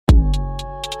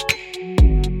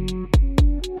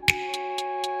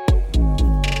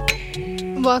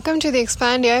Welcome to the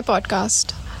Expand AI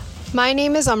podcast. My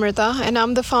name is Amrita and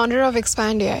I'm the founder of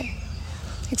Expand AI.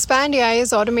 Expand AI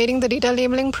is automating the data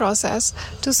labeling process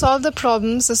to solve the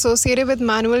problems associated with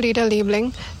manual data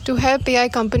labeling to help AI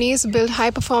companies build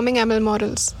high-performing ML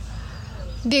models.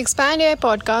 The Expand AI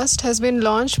podcast has been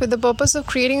launched with the purpose of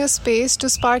creating a space to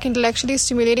spark intellectually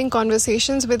stimulating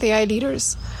conversations with AI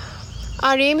leaders.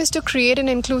 Our aim is to create an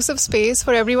inclusive space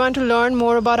for everyone to learn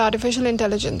more about artificial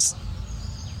intelligence.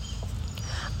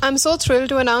 I'm so thrilled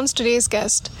to announce today's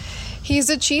guest. He is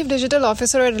the Chief Digital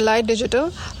Officer at Allied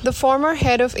Digital, the former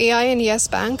head of AI in Yes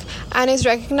Bank, and is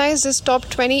recognized as top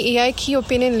 20 AI key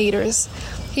opinion leaders.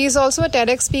 He is also a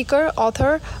TedX Speaker,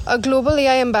 Author, a Global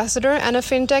AI Ambassador, and a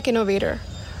FinTech Innovator.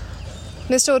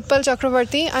 Mr. Utpal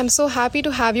Chakraborty, I'm so happy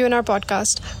to have you in our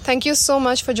podcast. Thank you so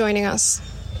much for joining us.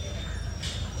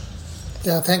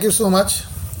 Yeah, thank you so much.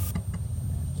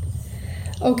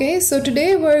 Okay, so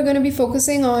today we're going to be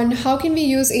focusing on how can we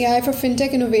use AI for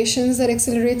fintech innovations that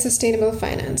accelerate sustainable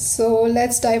finance. So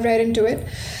let's dive right into it.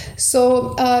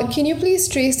 So can you please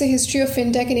trace the history of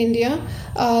fintech in India?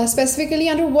 Specifically,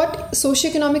 under what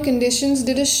socioeconomic conditions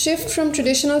did a shift from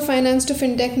traditional finance to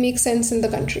fintech make sense in the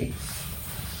country?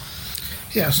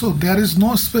 Yeah, so there is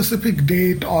no specific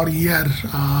date or year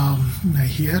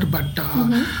here, but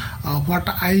what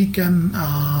I can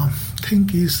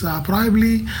think is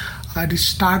probably it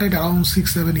started around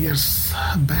 6-7 years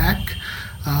back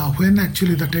when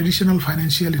actually the traditional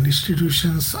financial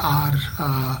institutions are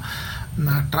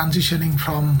transitioning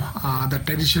from the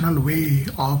traditional way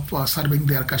of serving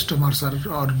their customers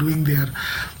or doing their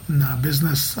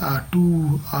business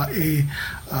to a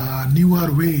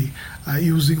newer way,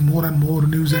 using more and more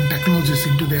news and technologies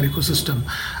into their ecosystem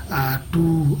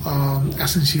to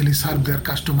essentially serve their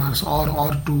customers or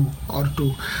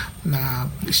to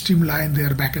streamline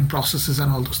their back-end processes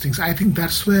and all those things. I think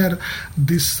that's where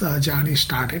this journey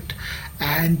started.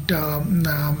 And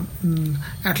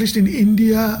at least in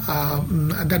India,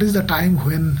 that is the time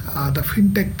when the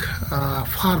fintech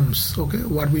firms,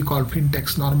 what we call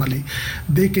fintechs normally,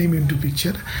 they came into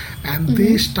picture, and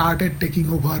they started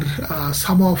taking over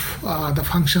some of the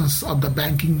functions of the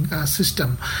banking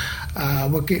system,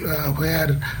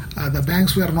 where the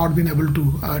banks were not being able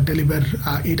to deliver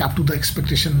it up to the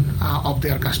expectation of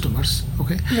their customers.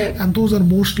 Right. And those are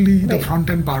mostly the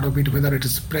front-end part of it, whether it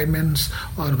is payments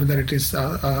or whether it is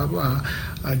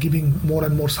giving more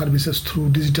and more services through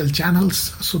digital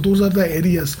channels. So those are the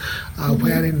areas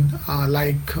wherein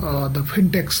the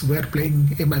fintechs were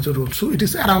playing a major role. So it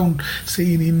is around,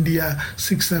 say, in India,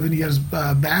 6-7 years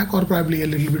back, or probably a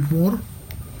little bit more.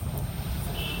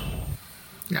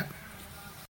 Yeah.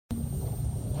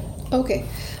 Okay,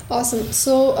 awesome.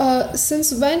 So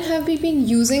since when have we been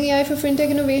using AI for fintech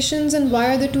innovations, and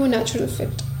why are the two a natural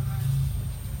fit?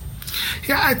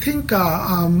 Yeah, I think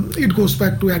it goes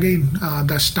back to, again,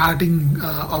 the starting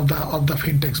of the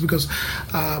fintechs, because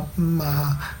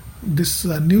this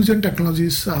news and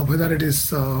technologies, whether it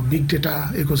is big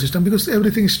data ecosystem, because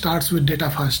everything starts with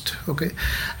data first,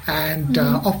 and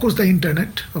of course the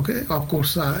internet, of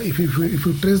course, if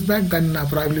you trace back, then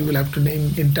probably we'll have to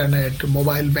name internet,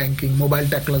 mobile banking, mobile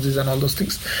technologies, and all those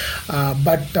things.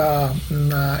 But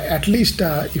at least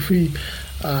if we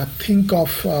think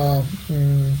of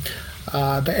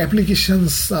the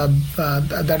applications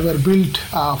that were built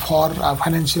for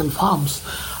financial firms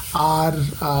are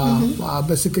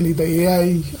basically the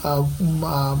AI.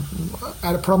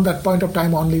 From that point of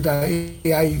time only, the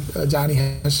AI journey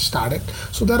has started.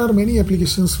 So there are many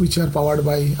applications which are powered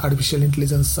by artificial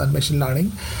intelligence and machine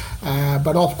learning.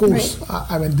 But of course,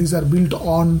 these are built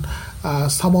on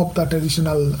some of the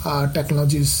traditional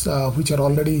technologies which are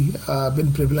already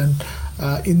been prevalent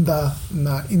in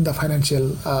the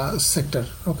financial sector.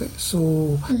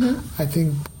 So I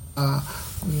think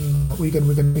we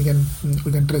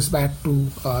can trace back to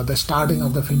the starting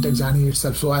of the fintech journey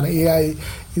itself. So an AI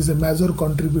is a major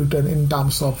contributor in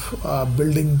terms of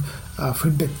building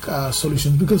fintech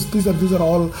solutions, because these are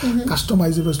all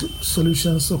customizable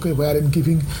solutions, wherein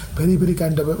giving very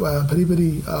kind of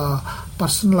very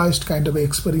personalized kind of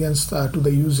experience to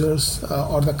the users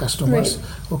or the customers,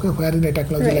 wherein a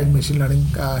technology like machine learning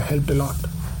helped a lot.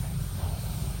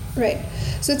 Right.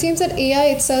 So it seems that AI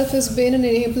itself has been an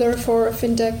enabler for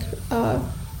fintech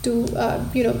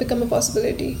to become a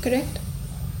possibility, correct?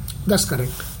 That's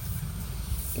correct.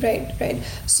 Right.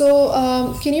 So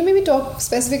can you maybe talk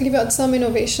specifically about some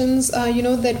innovations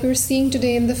that we're seeing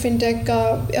today in the fintech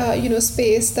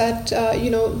space that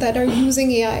that are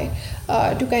using AI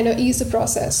to kind of ease the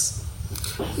process?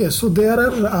 Yes, so there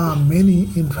are many,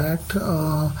 in fact.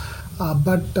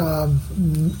 But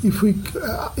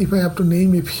if I have to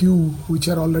name a few which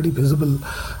are already visible,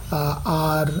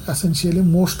 are essentially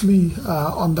mostly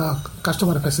on the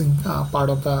customer facing part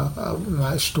of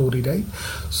the story, right?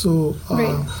 So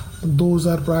those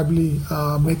are probably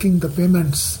making the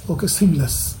payments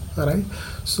seamless, right?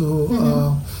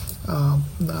 So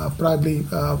probably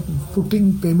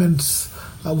putting payments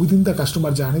within the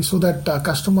customer journey, so that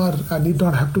customer need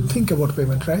not have to think about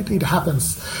payment, right? It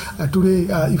happens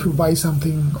today. If you buy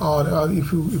something, or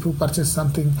if you purchase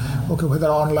something, whether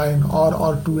online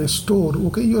or to a store,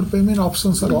 your payment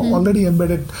options are already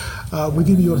embedded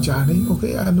within your journey,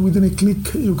 and within a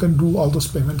click you can do all those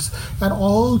payments, and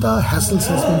all the hassles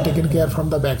has been taken care from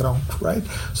the background, right?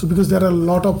 So because there are a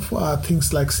lot of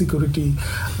things like security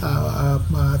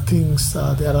things,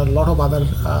 there are a lot of other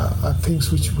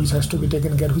things which has to be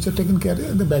taken care, which are taken care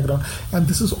in the background, and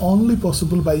this is only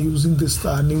possible by using this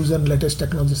news and latest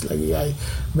technologies like AI,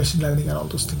 machine learning, and all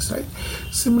those things, right?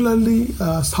 Similarly,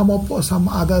 some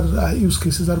other use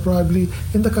cases are probably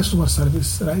in the customer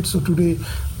service, right? So today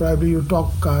probably you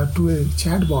talk to a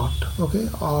chatbot,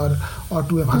 or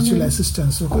to a virtual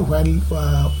assistant,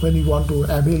 when you want to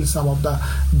avail some of the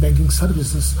banking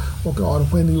services, or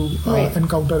when you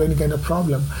encounter any kind of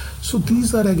problem. So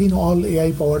these are again all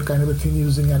AI powered kind of a thing,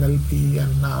 using NLP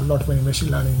and a lot many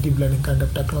machine learning, deep learning kind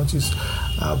of technologies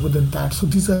within that. So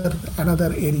these are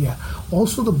another area.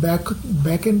 Also the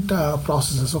back end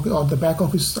processes, or the back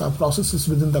office processes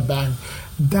within the bank,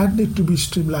 that need to be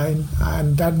streamlined,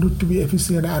 and that need to be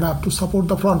efficient enough to support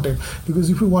the front end. Because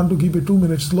if you want to give a 2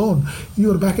 minutes loan,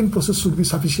 your back end process should be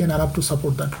sufficient enough to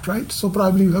support that, right? So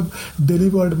probably you have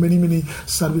delivered many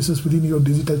services within your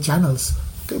digital channels.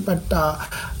 But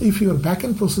if your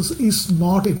backend process is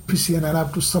not efficient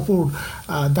enough to support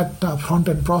that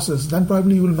front-end process, then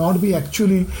probably you will not be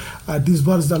actually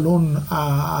disburse the loan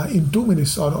in 2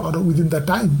 minutes or within the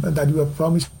time that you have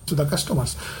promised to the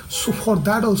customers. So for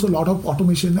that also, a lot of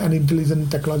automation and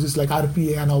intelligent technologies like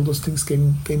RPA and all those things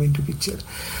came into picture.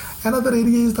 Another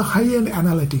area is the high-end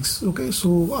analytics.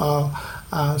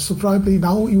 So probably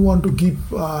now you want to give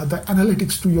the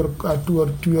analytics to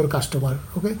your customer.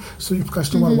 So if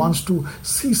customer wants to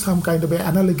see some kind of an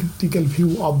analytical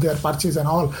view of their purchase and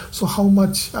all, so how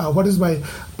much, what is my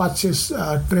purchase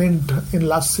trend in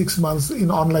last 6 months in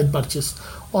online purchase,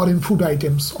 or in food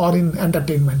items, or in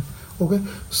entertainment.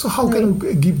 So how can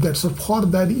you give that? So for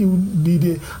that you need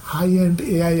a high-end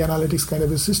AI analytics kind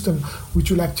of a system,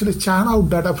 which will actually churn out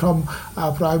data from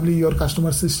probably your customer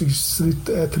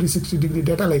 360-degree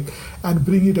data lake, and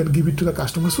bring it and give it to the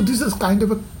customer. So this is kind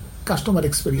of a customer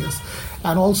experience.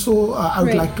 And also I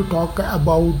would like to talk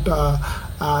about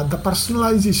the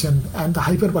personalization and the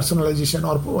hyper-personalization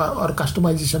or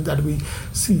customization that we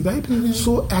see, right?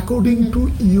 So according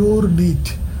to your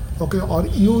need, or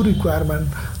your requirement,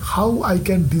 how I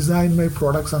can design my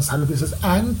products and services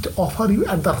and offer you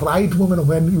at the right moment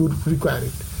when you require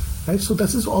it, right? So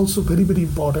this is also very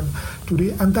important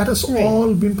today, and that has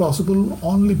all been possible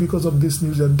only because of these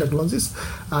new technologies,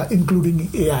 including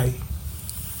AI.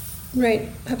 Right,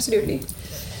 absolutely.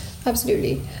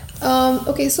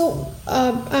 So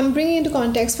I'm bringing into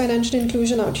context financial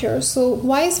inclusion out here. So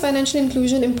why is financial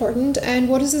inclusion important, and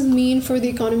what does this mean for the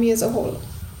economy as a whole?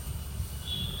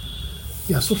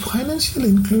 Yeah, so financial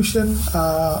inclusion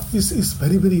is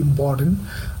very important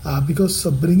because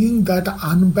bringing that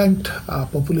unbanked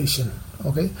population,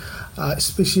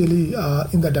 especially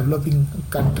in the developing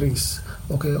countries,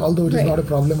 although it is not a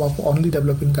problem of only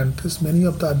developing countries, many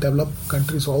of the developed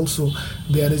countries also,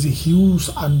 there is a huge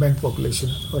unbanked population,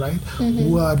 right,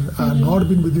 who are not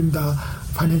been within the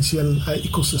financial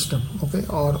ecosystem,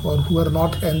 or who are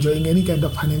not enjoying any kind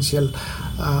of financial,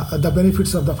 the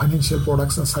benefits of the financial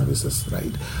products and services,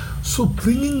 right? So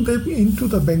bringing them into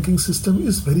the banking system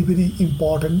is very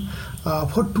important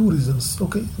for two reasons,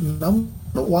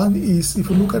 Number one is, if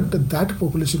you look at that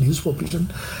population, huge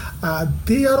population,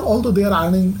 although they are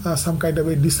earning some kind of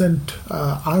a decent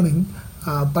earning,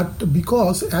 but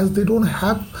because as they don't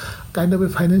have kind of a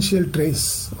financial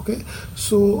trace,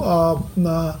 so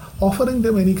offering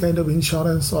them any kind of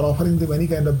insurance, or offering them any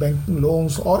kind of bank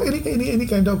loans, or any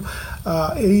kind of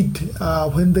aid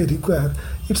when they require,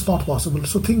 it's not possible.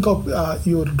 So think of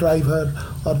your driver,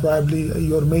 or probably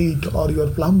your maid, or your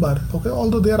plumber,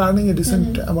 although they are earning a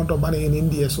decent amount of money in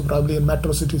India, so probably in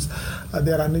metro cities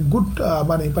they are earning good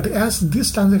money, but as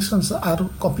these transactions are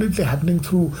completely happening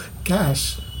through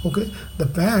cash, the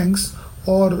banks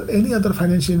or any other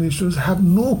financial institutions have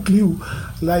no clue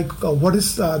what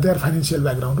is their financial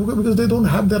background, because they don't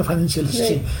have their financial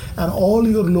history, and all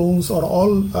your loans, or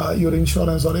all your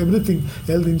insurance, or everything,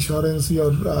 health insurance,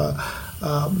 your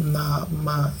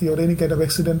your any kind of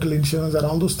accidental insurance and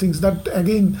all those things, that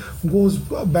again goes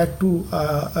back to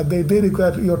they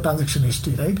require your transaction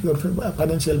history, right? Your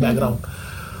financial background.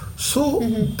 So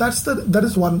that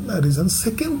is one reason.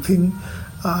 Second thing,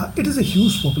 it is a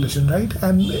huge population, right?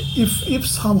 And if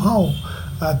somehow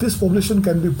this population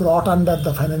can be brought under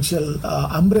the financial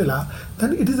umbrella,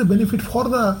 then it is a benefit for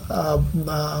the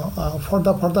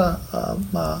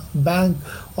bank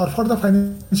or for the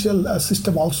financial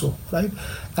system also, right?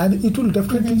 And it will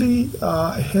definitely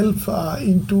help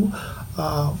into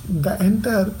the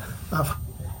entire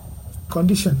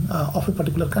condition of a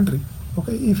particular country.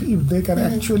 Okay, if they can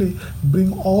actually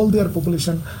bring all their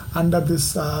population under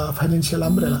this financial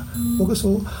umbrella. Okay,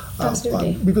 so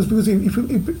because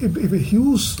if a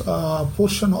huge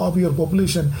portion of your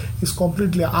population is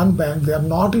completely unbanked, they are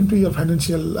not into your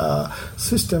financial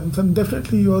system, then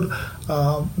definitely your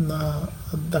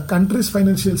the country's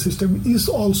financial system is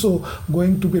also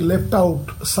going to be left out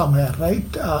somewhere,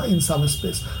 right? In some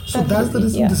space. So that's the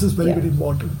reason this is very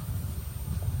important.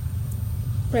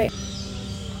 Right.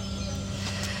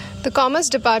 The Commerce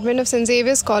Department of St.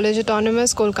 Xavier's College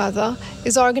Autonomous Kolkata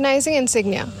is organizing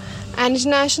Insignia, an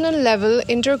international level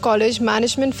inter-college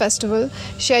management festival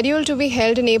scheduled to be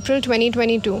held in April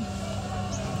 2022.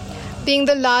 Being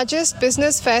the largest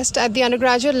business fest at the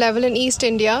undergraduate level in East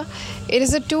India, it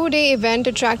is a 2-day event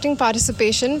attracting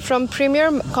participation from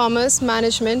premier commerce,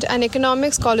 management and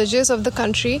economics colleges of the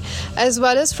country as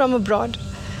well as from abroad.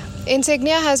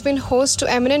 Insignia has been host to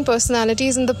eminent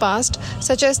personalities in the past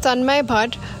such as Tanmay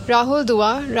Bhatt, Rahul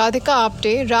Dua, Radhika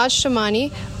Apte, Raj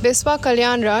Shamani, Biswa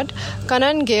Kalyanraj,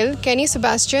 Kanan Gill, Kenny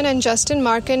Sebastian and Justin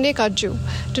Markande Kajju,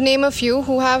 to name a few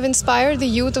who have inspired the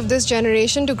youth of this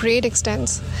generation to great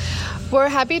extents. We're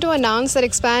happy to announce that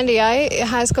Expand AI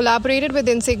has collaborated with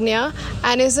Insignia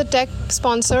and is a tech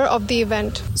sponsor of the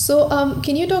event. So,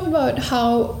 can you talk about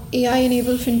how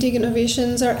AI-enabled FinTech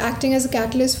innovations are acting as a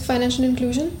catalyst for financial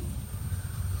inclusion?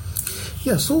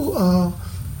 Yeah, so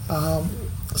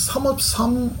some of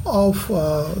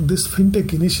these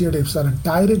FinTech initiatives are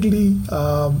directly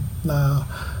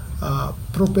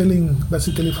propelling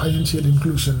basically financial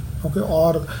inclusion, okay,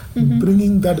 or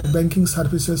bringing that banking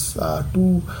services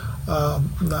to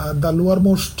the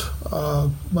lowermost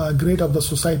grade of the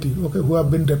society, okay, who have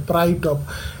been deprived of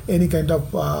any kind of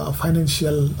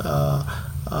financial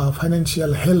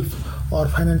help or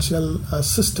financial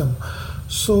system.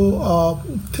 So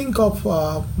think of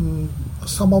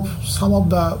some of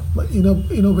the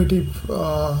innovative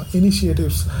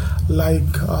initiatives like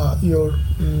your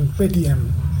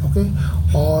Paytm, okay,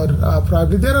 or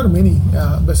probably there are many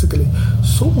basically.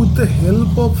 So with the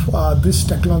help of these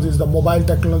technologies, the mobile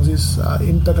technologies,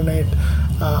 internet,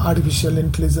 artificial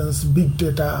intelligence, big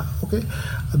data, okay,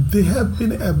 they have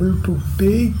been able to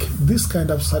take this kind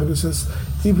of services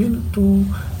even to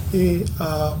a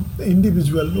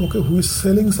individual, okay, who is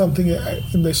selling something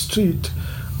in the street,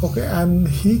 okay, and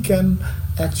he can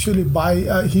actually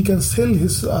buy, he can sell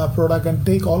his product and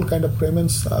take all kind of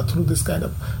payments through this kind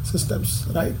of systems,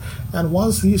 right? And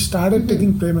once he started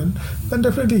taking payment, then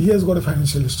definitely he has got a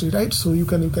financial history, right? So you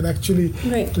can actually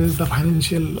trace the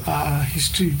financial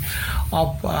history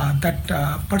of that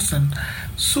person.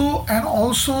 So, and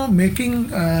also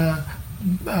making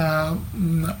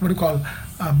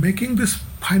making this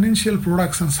financial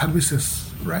products and services,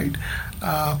 right,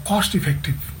 cost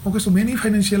effective. Okay, so many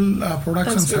financial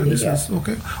products and services,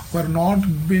 okay, were not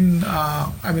been.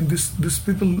 These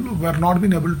people were not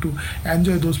been able to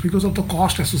enjoy those because of the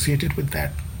cost associated with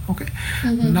that. Okay,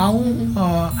 now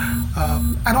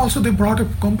and also they brought a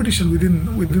competition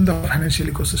within the financial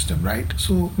ecosystem, right?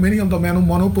 So many of the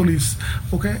monopolies,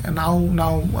 okay, and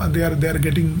now they are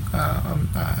getting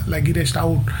like erased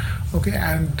out, okay,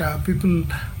 and people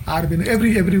are been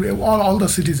all the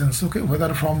citizens, okay,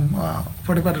 whether from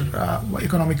whatever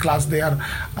economic class they are,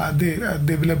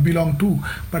 they will belong to,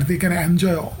 but they can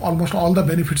enjoy almost all the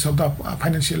benefits of the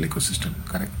financial ecosystem.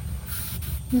 Correct.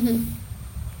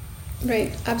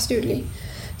 Right, absolutely.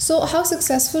 So how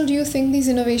successful do you think these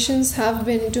innovations have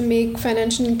been to make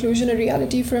financial inclusion a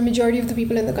reality for a majority of the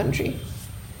people in the country?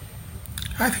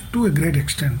 I think to a great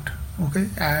extent. Okay,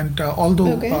 and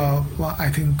although I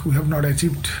think we have not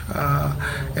achieved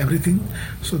everything,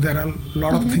 so there are a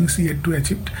lot of things yet to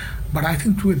achieve. but I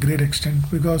think to a great extent,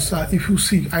 because if you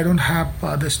see, I don't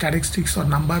have the statistics or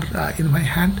number in my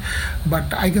hand,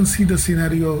 but I can see the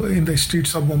scenario in the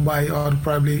streets of Mumbai or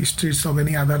probably streets of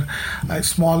any other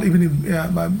small, even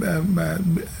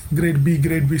grade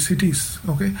B cities.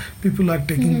 Okay, people are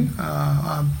taking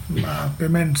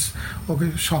payments.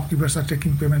 Okay, shopkeepers are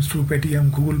taking payments through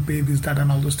Paytm, Google Pay, this, that,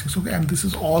 and all those things. Okay, and this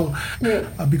is all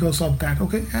because of that.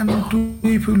 Okay, and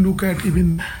if you look at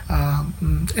even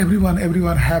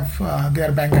everyone have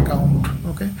their bank account,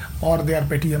 okay, or their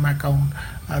Paytm account.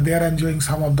 They are enjoying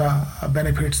some of the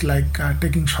benefits like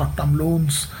taking short-term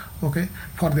loans, okay,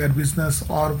 for their business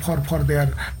or for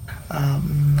their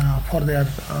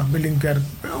building their,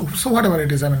 so whatever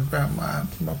it is, I mean,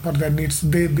 for their needs.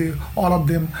 They all of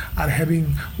them are having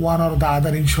one or the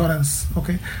other insurance,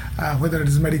 okay, whether it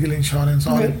is medical insurance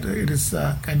or it is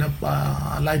kind of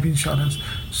life insurance.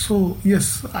 So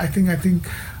yes, I think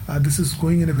this is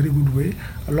going in a very good way.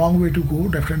 A long way to go,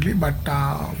 definitely, but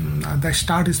the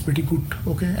start is pretty good.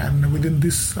 Okay, and within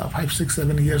this 5, 6,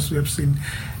 7 years, we have seen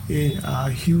a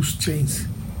huge change.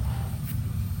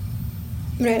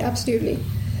 Right, absolutely.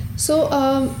 So,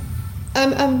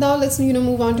 now let's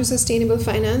move on to sustainable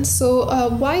finance. So,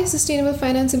 why is sustainable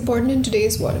finance important in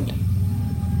today's world?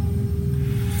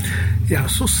 Yeah,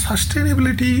 so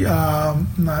sustainability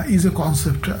is a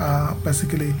concept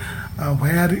basically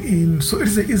wherein, so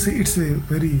it's a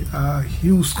very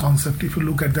huge concept. If you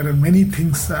look at, there are many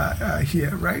things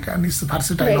here, right, and it's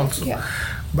versatile also. Yeah.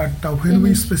 But when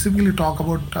we specifically talk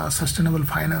about sustainable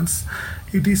finance,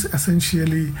 it is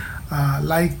essentially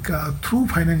like through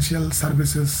financial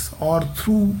services or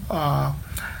through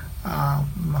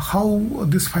how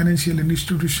these financial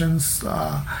institutions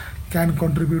can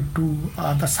contribute to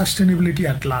the sustainability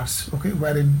at large, okay,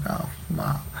 wherein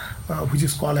which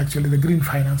is called actually the green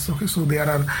finance. Okay, so there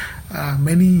are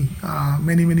many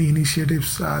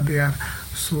initiatives there.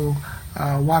 So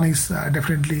one is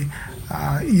definitely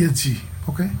ESG,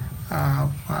 okay,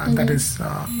 that is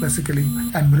basically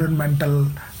environmental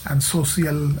and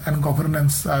social and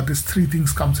governance. These three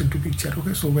things comes into picture.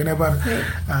 Okay, so whenever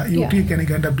you take any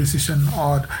kind of decision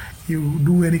or you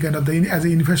do any kind of as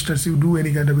investors, you do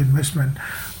any kind of investment,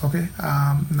 okay,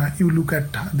 you look at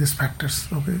these factors,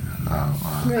 okay.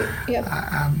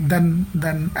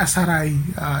 Then SRI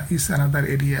is another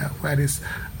area where is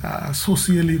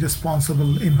socially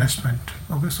responsible investment.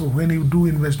 Okay, so when you do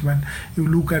investment, you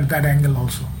look at that angle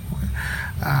also. Okay,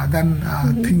 then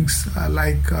things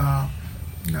like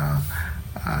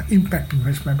impact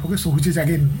investment, okay, so which is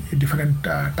again a different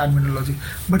terminology,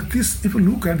 but this, if you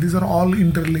look at, these are all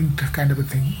interlinked kind of a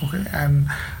thing, okay, and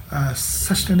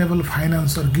sustainable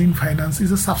finance or green finance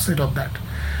is a subset of that,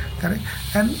 correct?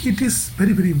 And it is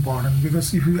very, very important,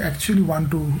 because if you actually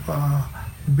want to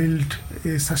build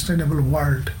a sustainable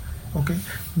world, okay,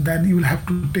 then you will have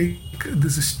to take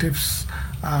these steps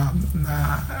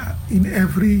in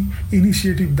every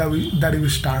initiative that you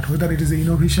start, whether it is an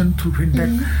innovation through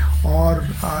FinTech or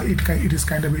it is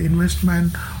kind of an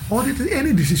investment, or it is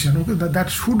any decision, okay, that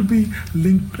should be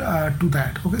linked to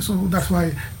that. Okay, so that's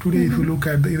why today if you look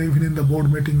at even in the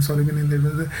board meetings or even in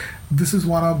this is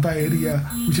one of the area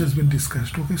which has been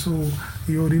discussed. Okay, so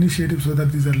your initiatives, whether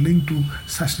these are linked to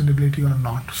sustainability or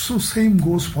not. So same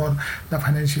goes for the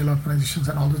financial organizations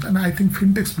and all that. And I think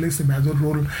FinTech plays a major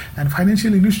role, and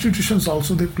financial institutions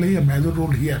also, they play a major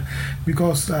role here,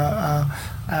 because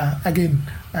again,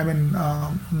 I mean,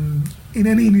 in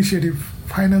any initiative,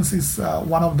 finance is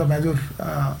one of the major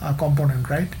component,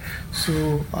 right?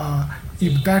 So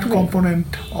if that component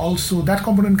also, that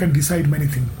component can decide many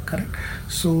things, correct?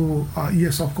 So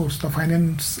yes, of course, the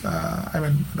finance,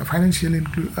 the financial the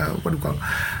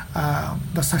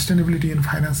sustainability in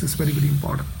finance is very, very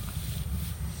important.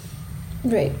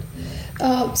 Right.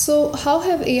 So how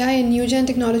have AI and new gen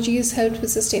technologies helped with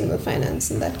sustainable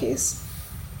finance in that case?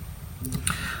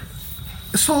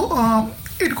 So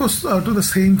it goes to the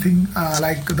same thing,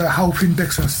 like how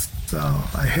fintechs has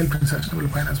helped in sustainable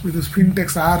finance, because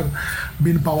fintechs are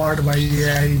being powered by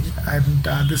AI and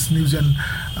this new gen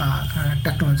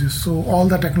technologies. So all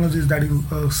the technologies that you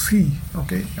see,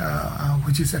 okay,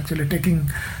 which is actually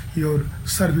taking your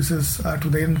services to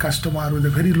the end customer with a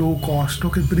very low cost,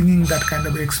 okay, bringing that kind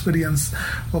of experience,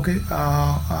 okay,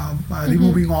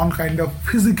 removing all kind of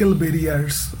physical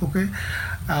barriers, okay,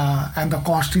 and the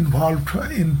cost involved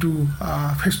into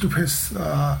face-to-face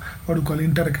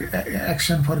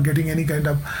interaction for getting any kind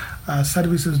of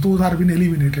services, those are being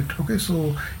eliminated. Okay,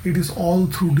 so it is all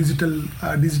through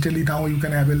digitally now you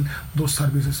can avail those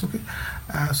services. Okay,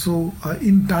 so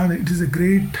in turn it is a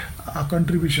great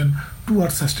contribution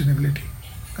towards sustainability.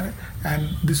 Okay?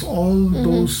 And this all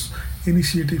those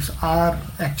initiatives are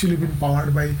actually been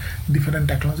powered by different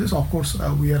technologies. Of course,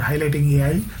 we are highlighting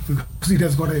AI because it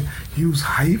has got a huge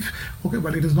hype. Okay,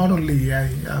 but it is not only AI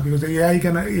because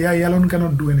AI alone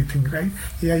cannot do anything, right?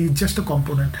 AI is just a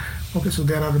component. Okay, so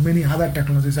there are many other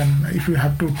technologies, and if you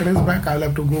have to trace back, I'll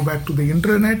have to go back to the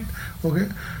internet. Okay,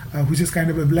 which is kind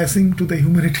of a blessing to the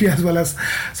humanity as well as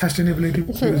sustainability.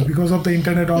 Because of the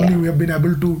internet only, we have been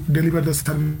able to deliver the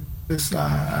service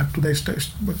to the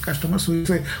customers. So it's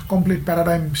a complete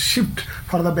paradigm shift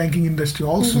for the banking industry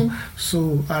also.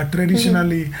 So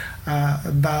traditionally,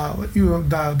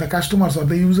 the customers or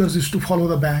the users used to follow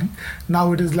the bank.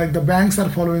 Now it is like the banks are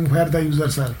following where the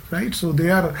users are, right? So they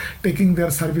are taking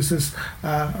their services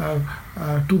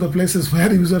to the places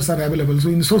where users are available. So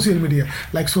in social media,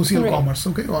 like social commerce,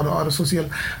 okay, or social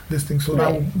this thing. So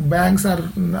now banks are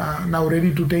now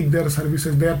ready to take their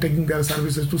services. They are taking their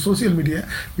services to social media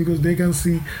because they can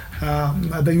see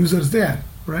the users there.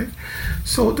 Right,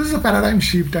 so this is a paradigm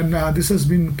shift, and this has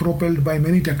been propelled by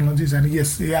many technologies. And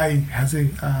yes, AI has a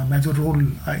major role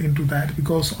into that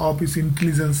because of its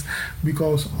intelligence,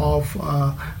 because of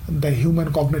the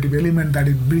human cognitive element that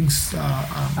it brings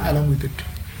along with it.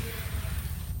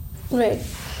 Right.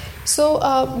 So,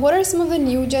 what are some of the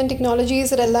new gen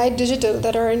technologies at Allied Digital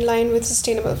that are in line with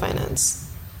sustainable finance?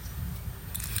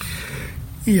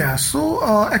 Yeah, so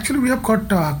actually we have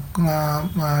got a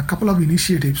couple of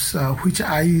initiatives which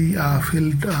I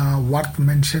feel worth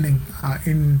mentioning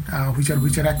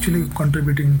which are actually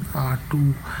contributing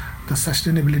to the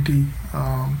sustainability,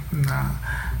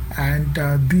 and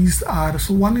these are,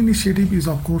 so one initiative is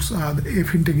of course the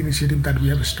FinTech initiative that we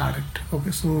have started.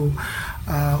 Okay, so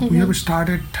we have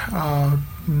started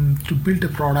to build a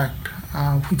product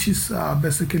which is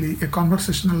basically a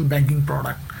conversational banking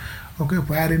product. Okay,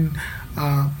 wherein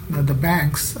the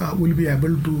banks will be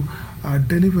able to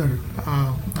deliver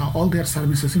all their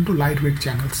services into lightweight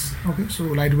channels. Okay, so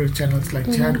lightweight channels like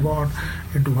chatbot,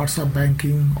 into WhatsApp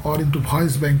banking, or into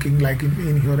voice banking, like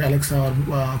in your Alexa or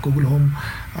Google Home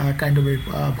kind of a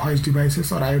voice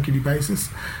devices or IoT devices,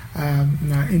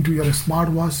 into your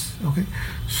smartwatch. Okay,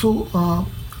 so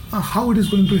how it is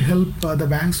going to help the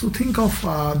banks. So think of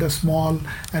the small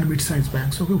and mid-sized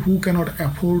banks, okay, who cannot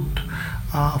afford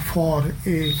for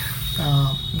a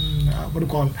what do you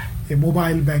call a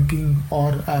mobile banking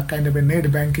or kind of a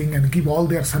net banking and give all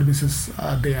their services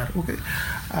there, okay,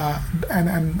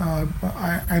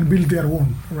 and build their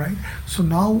own, right? So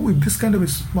now with this kind of a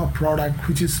product,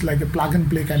 which is like a plug and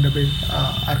play kind of a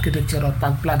architecture or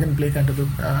plug and play kind of a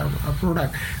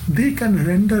product, they can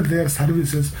render their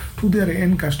services to their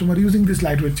end customer using these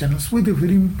lightweight channels with a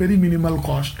very very minimal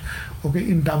cost, okay,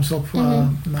 in terms of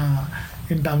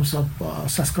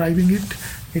subscribing it,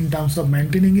 in terms of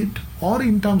maintaining it, or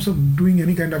in terms of doing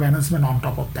any kind of enhancement on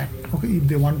top of that, okay, if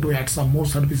they want to add some more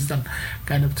services and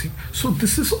kind of thing. So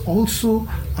this is also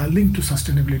linked to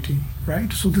sustainability,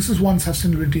 right? So this is one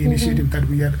sustainability initiative that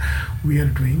we are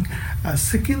doing.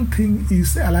 Second thing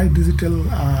is Allied Digital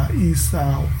is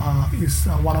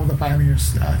one of the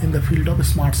pioneers in the field of a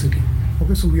smart city.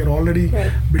 Okay, so we are already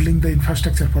building the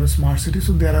infrastructure for a smart city.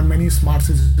 So there are many smart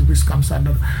cities which comes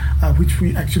under, which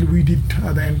we did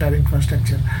the entire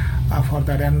infrastructure for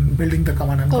that, and building the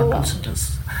command and control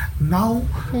centers. Now,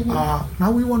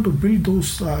 now we want to build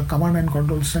those command and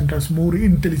control centers more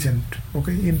intelligent.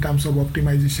 Okay, in terms of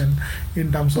optimization,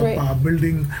 in terms of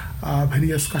building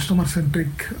various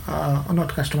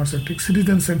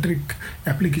citizen-centric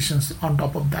applications on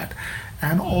top of that.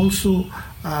 And also,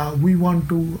 we want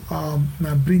to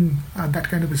bring that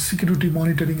kind of a security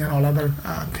monitoring and all other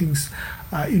things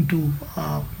into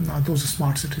those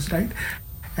smart cities, right?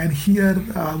 And here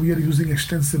we are using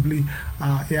extensively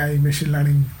AI, machine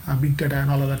learning, big data,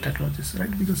 and all other technologies,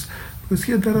 right? Because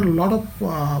here there are a lot of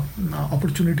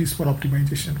opportunities for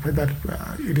optimization, whether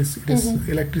it is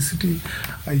electricity,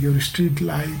 your street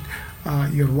light,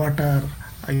 your water,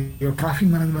 your traffic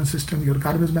management system, your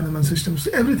garbage management systems,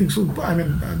 everything. So I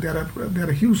mean, there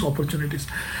are huge opportunities.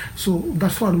 So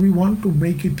that's what we want to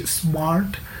make it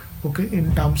smart, okay,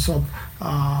 in terms of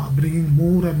bringing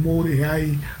more and more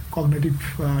AI cognitive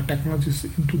technologies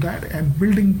into that, and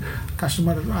building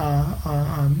customer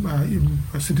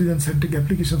citizen-centric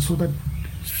applications so that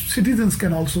citizens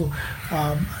can also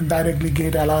directly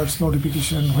get alerts,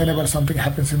 notification whenever something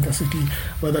happens in the city,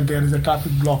 whether there is a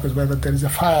traffic blockage, whether there is a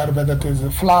fire, whether there is a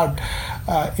flood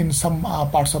in some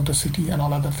parts of the city, and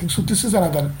all other things. So this is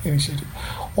another initiative.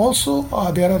 Also,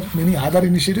 there are many other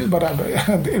initiatives, but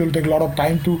it will take a lot of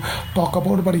time to talk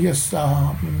about. But yes, from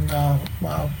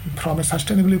a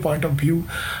sustainability point of view,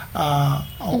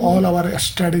 all our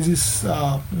strategies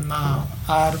are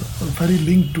very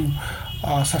linked to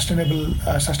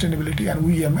sustainability, and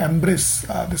we embrace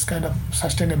this kind of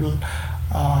sustainable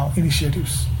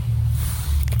initiatives.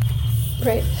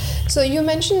 Right. So you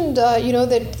mentioned,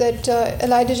 that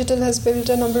Ally Digital has built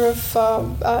a number of,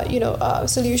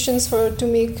 solutions to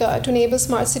enable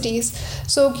smart cities.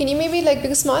 So can you maybe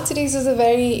because smart cities is a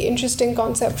very interesting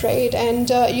concept, right?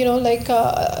 And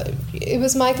it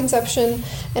was my conception,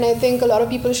 and I think a lot of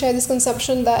people share this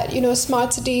conception that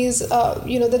smart cities,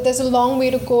 that there's a long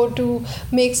way to go to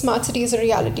make smart cities a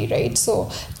reality, right? So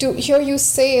to hear you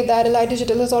say that Ally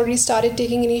Digital has already started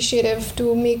taking initiative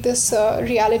to make this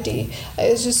reality.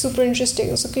 It's just super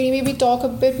interesting. So can you maybe talk a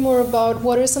bit more about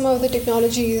what are some of the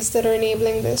technologies that are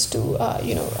enabling this to,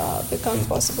 become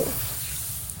possible?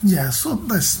 Yeah, so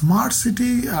the smart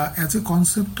city as a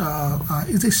concept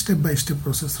is a step-by-step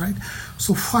process, right?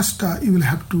 So first you will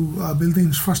have to build the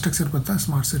infrastructure for the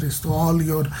smart cities. So all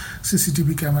your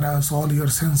CCTV cameras, all your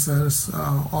sensors,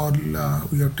 all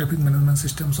your traffic management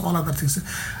systems, all other things,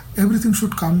 everything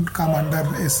should come under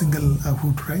a single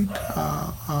hood,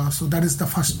 right? So that is the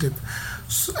first step.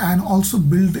 And also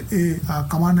build a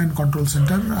command and control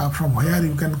center from where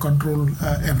you can control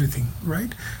everything,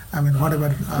 right? I mean,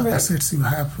 whatever Right. assets you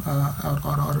have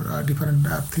or different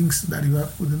things that you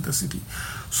have within the city.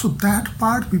 So that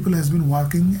part people has been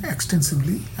working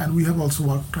extensively, and we have also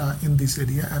worked in this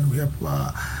area, and we have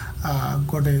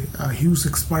got a huge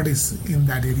expertise in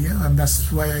that area, and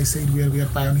that's why I said we are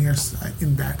pioneers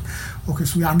in that. Okay,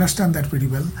 so we understand that pretty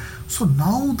well. So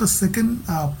now the second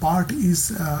part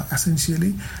is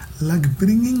essentially like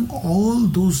bringing all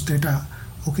those data,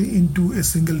 okay, into a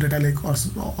single data lake or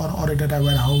a data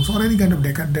warehouse or any kind of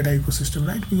data ecosystem,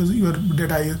 right? Because your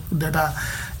data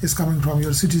is coming from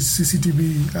your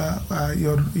CCTV,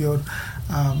 your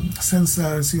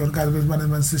sensors, your garbage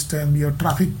management system, your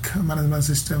traffic management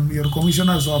system, your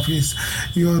commissioner's office,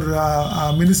 your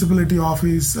municipality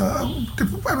office. And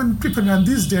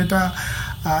this data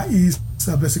is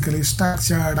basically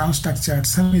structured, unstructured,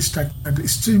 semi-structured,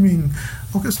 streaming,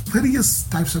 okay, so various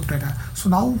types of data. So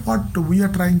now what we are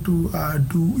trying to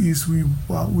do is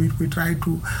we try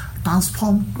to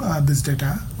transform this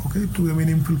data, okay, to a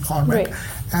meaningful format, Right.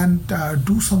 and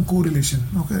do some correlation,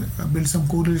 okay, build some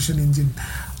correlation engine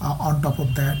on top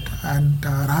of that, and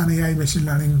run AI, machine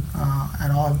learning,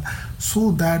 and all,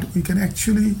 so that we can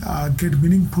actually get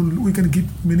meaningful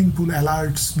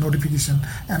alerts, notification.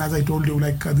 And as I told you,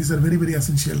 these are very, very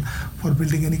essential for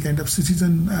building any kind of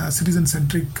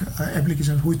citizen-centric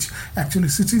applications, which actually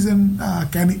citizen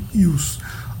can use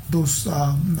those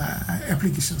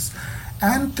applications.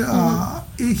 And a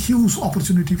huge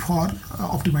opportunity for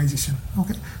optimization.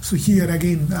 Okay, so here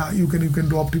again you can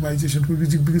do optimization,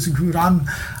 because if you run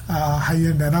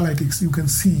high-end analytics, you can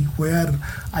see where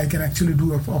I can actually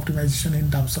do optimization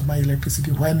in terms of my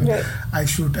electricity, when Right. I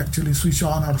should actually switch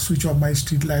on or switch off my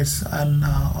street lights, and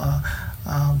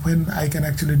when I can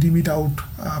actually dim it out,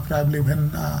 probably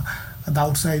when the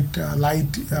outside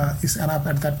light is enough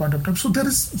at that point of time. So there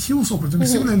is huge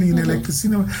opportunity. Similarly in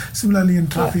electricity, similarly in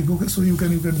traffic. Okay, so you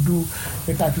can do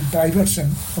a type of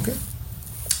diversion. Okay,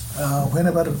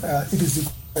 whenever it is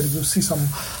required, you see some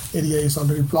area is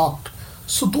already blocked.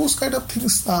 So those kind of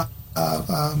things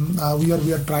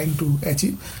we are trying to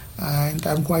achieve, and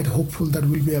I'm quite hopeful that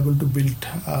we'll be able to build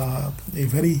a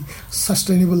very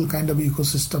sustainable kind of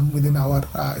ecosystem within our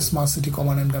smart city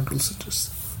command and control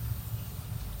centers.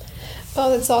 Oh,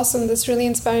 that's awesome. That's really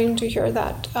inspiring to hear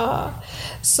that.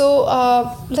 So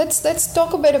let's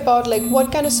talk a bit about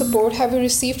what kind of support have you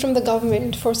received from the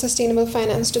government for sustainable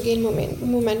finance to gain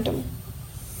momentum?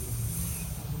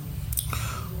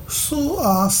 So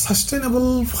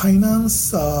sustainable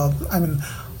finance,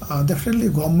 definitely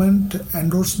government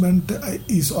endorsement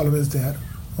is always there.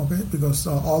 Okay, because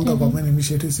all the government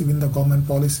initiatives, even the government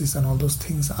policies and all those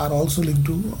things are also linked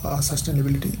to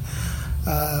sustainability.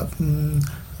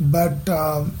 But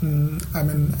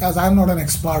as I'm not an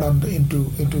expert into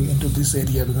this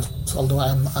area, because although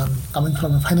I'm coming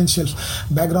from a financial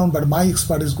background, but my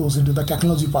expertise goes into the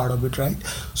technology part of it, right?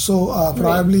 So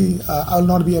probably I'll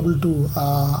not be able to.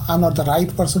 I'm not the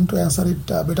right person to answer it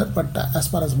better. But as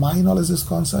far as my knowledge is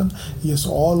concerned, yes,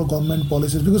 all government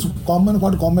policies, because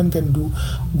what government can do,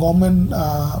 government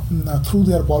through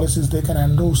their policies they can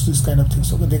endorse these kind of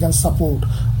things. Okay, they can support,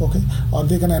 okay, or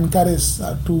they can encourage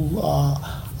to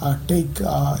take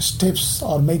steps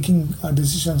or making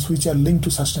decisions which are linked to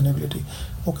sustainability.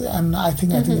 Okay, and I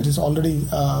think it is already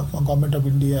government of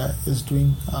India is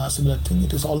doing a similar thing.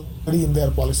 It is already in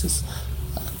their policies.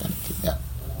 Yeah.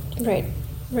 Right.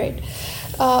 Right.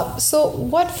 So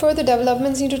what further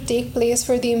developments need to take place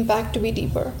for the impact to be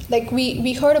deeper? Like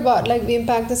we heard about like the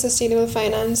impact that sustainable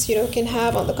finance, can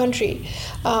have on the country,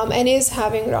 and is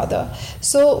having rather.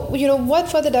 So, what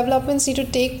further developments need to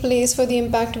take place for the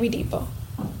impact to be deeper?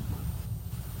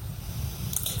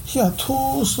 Yeah,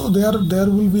 so there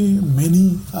will be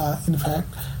many, in fact,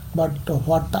 but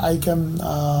what I can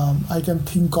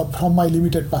think of from my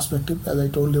limited perspective, as I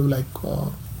told you, like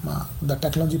the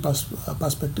technology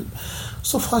perspective.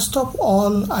 So first of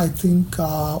all, I think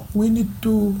we need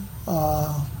to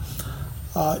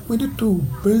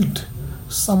build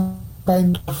some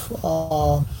kind of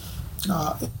a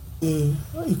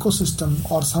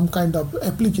ecosystem or some kind of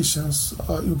applications,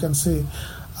 you can say,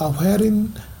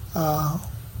 wherein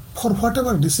for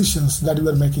whatever decisions that you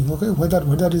are making, okay,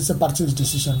 whether it's a purchase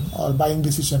decision or buying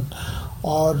decision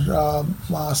or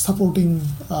supporting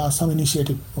some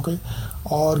initiative, okay,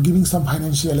 or giving some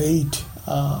financial aid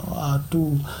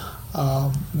to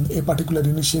a particular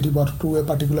initiative or to a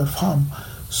particular firm,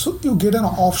 so you get an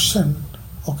option,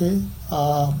 okay,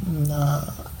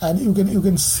 and you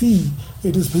can see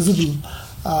it is visible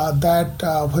that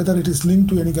whether it is linked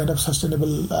to any kind of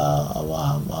sustainable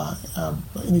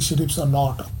initiatives or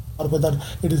not, or whether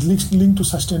it is linked to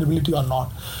sustainability or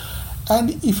not.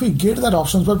 And if we get that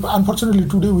options, but unfortunately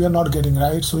today we are not getting,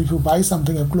 right? So if you buy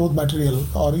something, a cloth material,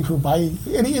 or if you buy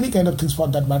any kind of things for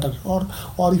that matter, or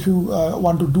if you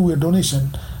want to do a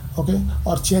donation, okay,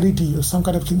 or charity or some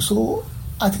kind of thing, so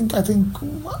I think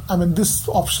these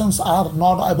options are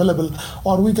not available,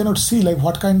 or we cannot see like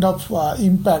what kind of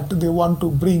impact they want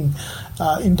to bring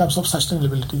in terms of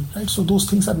sustainability, right? So those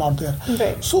things are not there.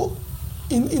 Right. So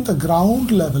in the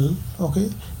ground level, okay,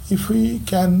 if we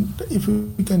can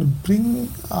bring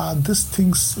these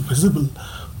things visible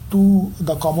to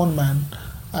the common man,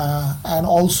 and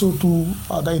also to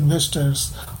the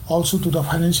investors, also to the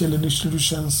financial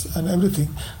institutions and everything,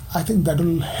 I think that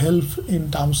will help in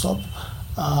terms of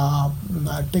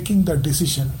taking the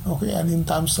decision, okay, and in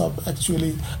terms of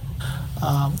actually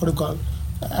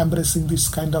embracing this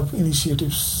kind of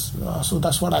initiatives. So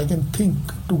that's what I can think,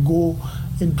 to go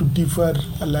into deeper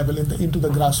level into the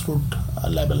grassroots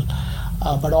level.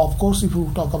 But of course, if you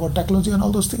talk about technology and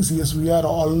all those things, yes, we are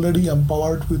already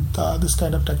empowered with this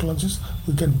kind of technologies.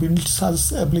 We can build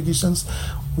such applications.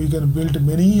 We can build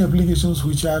many applications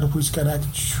which can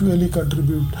actually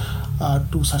contribute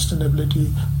to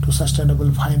sustainability, to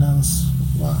sustainable finance,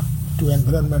 to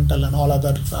environmental and all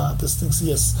other these things.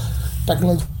 Yes,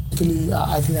 technologically,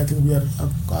 I think we are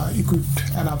equipped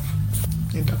enough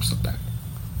in terms of that.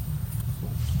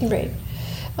 Right.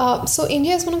 So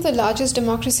India is one of the largest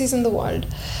democracies in the world.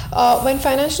 When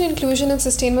financial inclusion and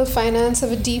sustainable finance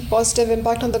have a deep positive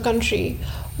impact on the country,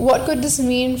 what could this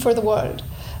mean for the world?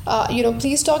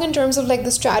 Please talk in terms of like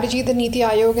the strategy that Niti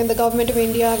Aayog and the government of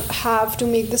India have to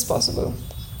make this possible.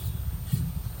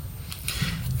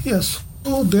 Yes,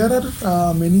 so there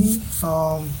are many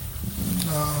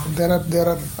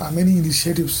many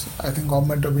initiatives. I think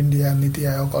government of India and Niti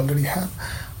Aayog already have,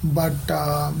 but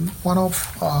one of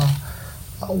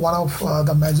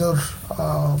the major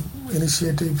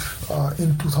initiative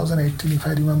in 2018, if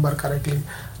I remember correctly,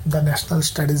 the National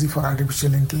Strategy for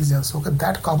Artificial Intelligence. Okay,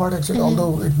 that covered actually,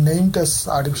 although it named as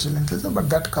artificial intelligence, but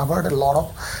that covered a lot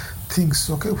of things.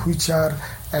 Okay, which are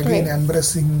again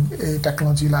embracing a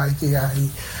technology like AI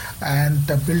and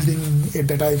building a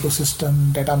data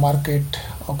ecosystem, data market.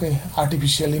 Okay,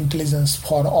 artificial intelligence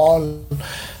for all.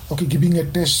 Okay, giving a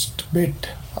test bed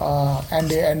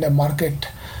and a market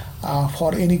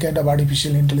for any kind of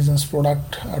artificial intelligence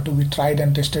product to be tried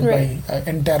and tested by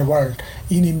entire world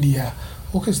in India.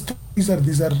 Okay, so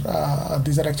these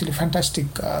are actually fantastic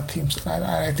themes.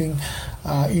 I think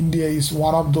India is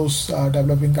one of those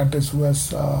developing countries who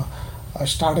has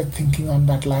started thinking on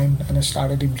that line and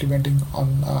started implementing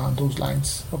on those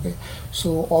lines. Okay,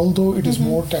 so although it is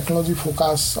more technology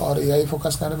focused or AI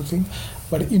focused kind of a thing,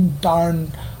 but in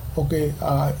turn, okay,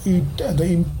 the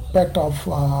impact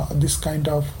of this kind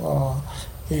of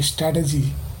a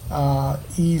strategy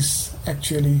is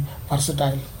actually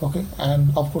versatile, okay,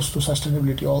 and of course to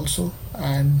sustainability also,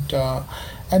 and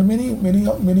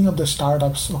many of the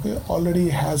startups, okay,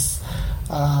 already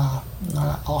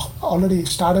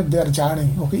started their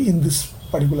journey, okay, in this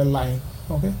particular line,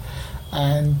 okay,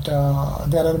 and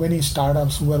there are many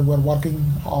startups who are working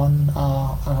on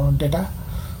data.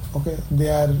 Okay, they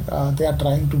are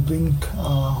trying to bring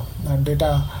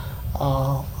data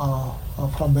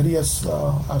from various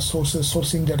sources,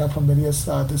 sourcing data from various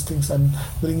these things and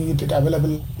bringing it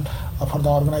available for the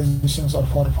organizations or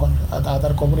for the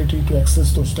other community to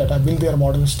access those data, build their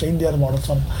models, train their models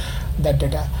on that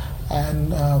data.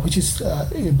 and which is a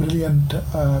brilliant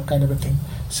kind of a thing.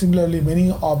 Similarly,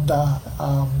 many of the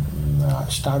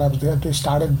startups, they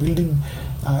started building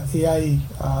AI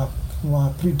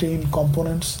pre-trained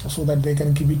components so that they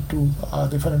can give it to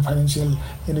different financial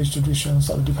institutions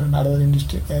or different other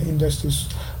industries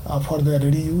for their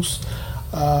ready use.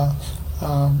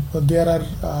 There are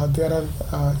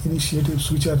initiatives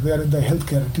which are there in the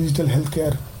healthcare, digital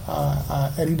healthcare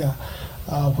arena,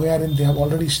 wherein they have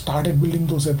already started building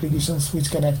those applications which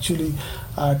can actually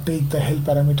take the health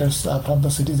parameters from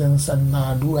the citizens and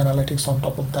do analytics on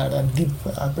top of that and give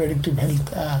predictive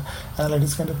health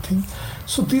analytics kind of thing.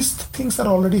 So these things are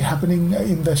already happening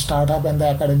in the startup and the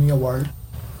academia world,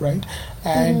 right?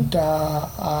 And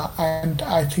and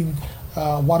I think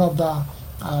one of the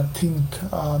thing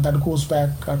that goes back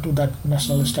to that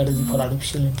national strategy for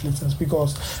artificial intelligence,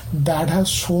 because that has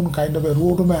shown kind of a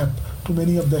roadmap to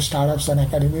many of the startups and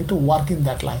academia to work in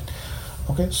that line.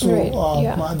 Okay, so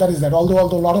that is that. Although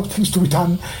a lot of things to be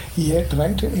done yet,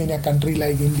 right? In a country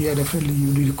like India, definitely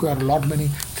you require a lot many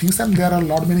things, and there are a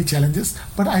lot many challenges.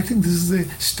 But I think this is a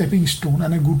stepping stone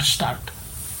and a good start.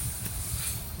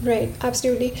 Right,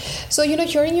 absolutely. So,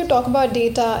 hearing you talk about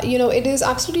data, it is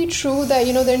absolutely true that,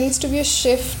 there needs to be a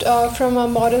shift from a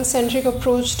model-centric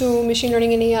approach to machine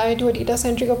learning and AI to a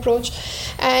data-centric approach.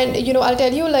 And, I'll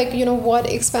tell you, what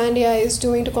Expand AI is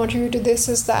doing to contribute to this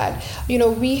is that,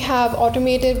 we have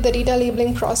automated the data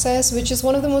labeling process, which is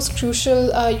one of the most crucial,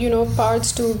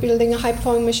 parts to building a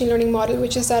high-performing machine learning model,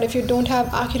 which is that if you don't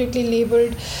have accurately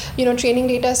labeled, training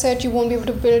data set, you won't be able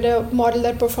to build a model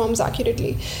that performs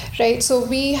accurately, right? So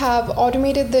we have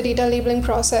automated the data labeling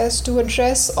process to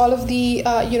address all of the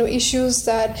issues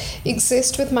that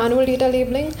exist with manual data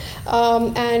labeling,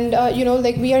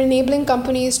 we are enabling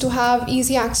companies to have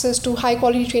easy access to high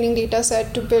quality training data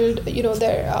set to build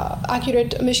their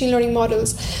accurate machine learning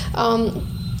models.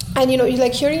 And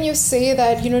hearing you say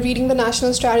that reading the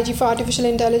national strategy for artificial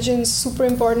intelligence is super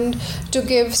important to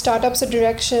give startups a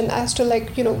direction as to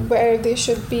where they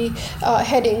should be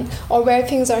heading or where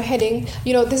things are heading.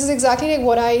 This is exactly like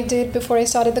what I did before I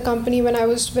started the company. When I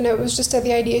was just at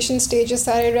the ideation stages,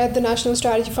 that I read the national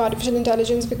strategy for artificial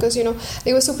intelligence because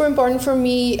it was super important for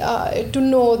me to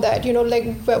know that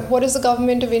what does the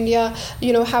government of India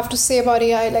have to say about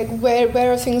AI,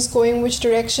 where are things going, which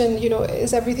direction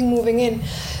is everything moving in.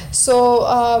 So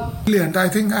brilliant. I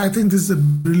think this is a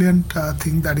brilliant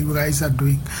thing that you guys are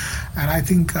doing, and I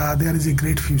think there is a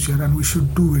great future, and we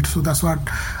should do it. So that's what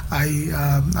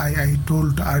I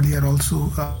told earlier.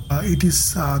 Also, it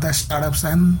is the startups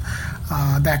and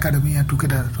the academia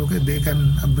together. Okay, they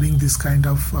can bring this kind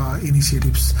of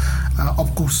initiatives.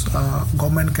 Of course,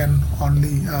 government can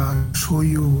only show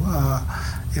you a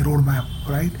roadmap,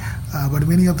 right? But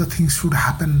many of the things should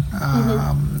happen.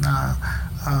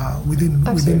 Within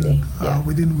the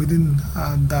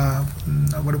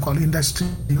what you call industry,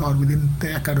 or within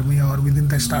the academia, or within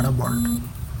the startup world.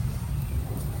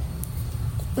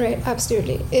 Right,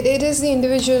 absolutely. It is the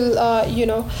individual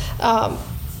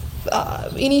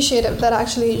initiative that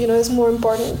actually is more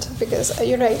important, because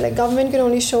you're right, government can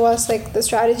only show us the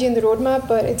strategy and the roadmap,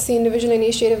 but it's the individual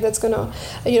initiative that's going to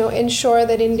ensure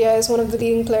that India is one of the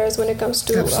leading players when it comes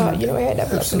to AI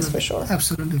developments. For sure.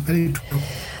 Absolutely, very true.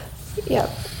 Yeah.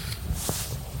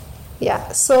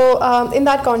 So in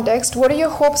that context, what are your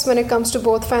hopes when it comes to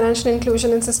both financial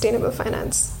inclusion and sustainable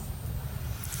finance?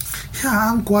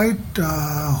 Yeah, I'm quite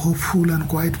hopeful and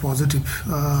quite positive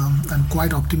and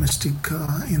quite optimistic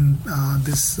in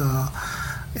this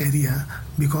area,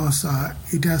 because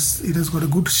it has got a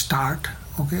good start.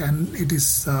 Okay, and it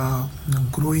is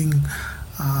growing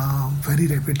very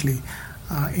rapidly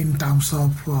in terms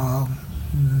of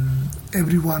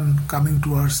everyone coming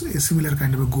towards a similar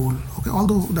kind of a goal. Okay,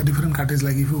 although the different countries,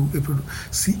 like if you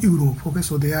see Europe, okay,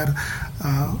 so they are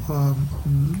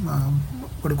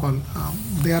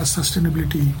they are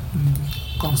sustainability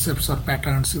concepts or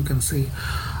patterns, you can say,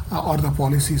 or the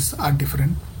policies are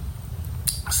different.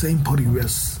 Same for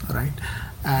US, right?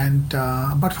 And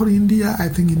but for India, I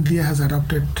think India has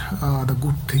adopted the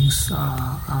good things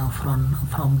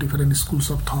from different schools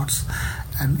of thoughts,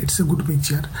 and it's a good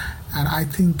picture. And I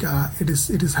think it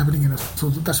is happening in us. So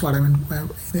that's what I mean.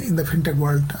 In the fintech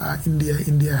world,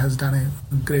 India has done a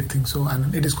great thing. So,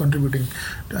 and it is contributing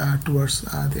towards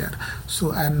there.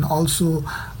 So, and also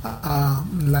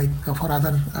for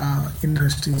other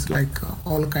industries,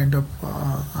 all kind of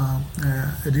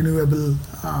renewable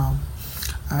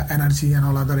energy and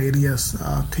all other areas,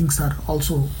 things are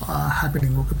also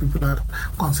happening. Okay, people are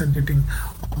concentrating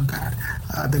on that.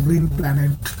 The Green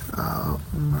Planet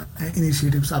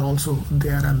initiatives are also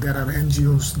there, and there are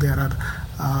NGOs, there are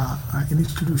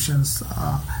institutions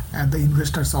and the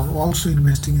investors are also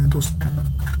investing in those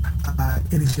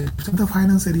initiatives. In the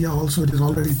finance area also it is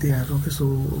already there. Okay, so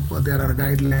there are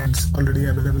guidelines already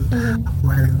available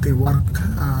wherein they work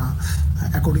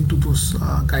according to those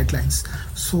guidelines.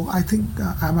 So I think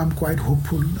I'm quite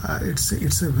hopeful. It's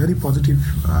a very positive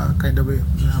kind of a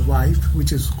vibe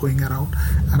which is going around,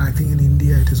 and I think in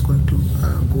India it is going to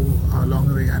go a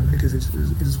long way, and it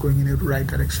is going in a right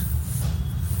direction.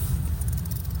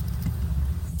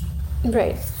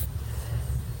 Right.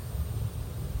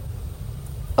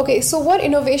 Okay, so what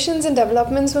innovations and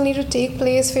developments will need to take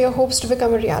place for your hopes to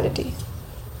become a reality?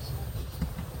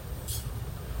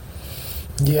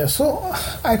 Yeah, so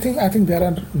I think there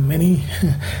are many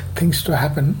things to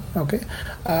happen. Okay,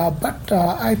 but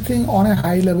I think on a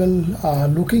high level,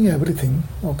 looking everything,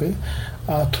 okay,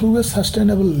 through a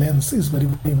sustainable lens is very,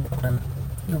 very important.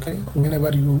 Okay, whenever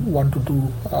you want to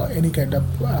do any kind of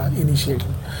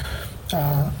initiative,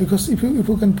 because if you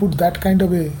can put that kind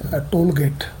of a toll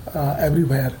gate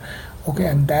everywhere, okay,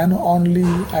 and then only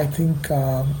I think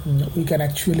we can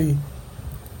actually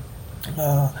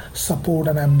support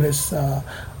and embrace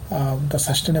the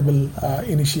sustainable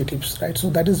initiatives, right? So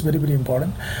that is very, very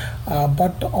important.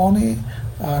 But on a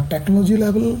technology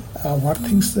level, what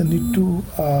things need to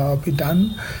be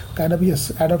done, kind of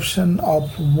yes, adoption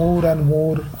of more and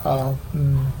more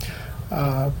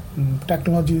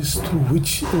technologies through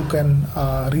which you can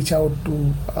reach out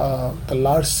to the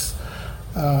large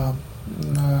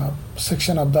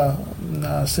section of the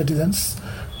citizens.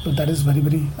 So that is very,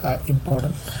 very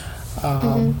important.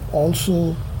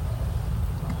 Also,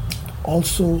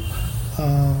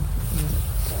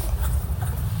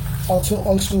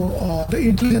 the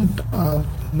intelligent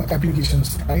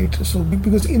applications, right? So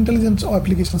because intelligent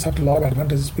applications have a lot of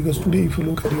advantages, because today if you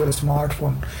look at your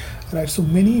smartphone, right, so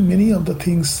many of the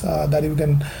things that you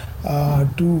can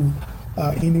do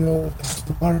in your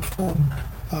smartphone,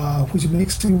 which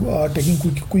makes you taking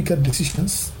quicker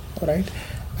decisions, right,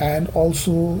 and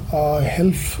also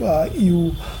help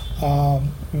you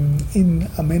in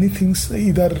many things,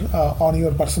 either on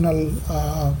your personal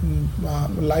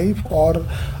life or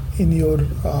in your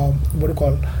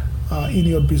in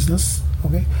your business.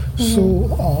 Okay,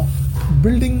 so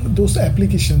building those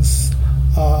applications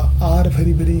are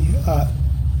very, very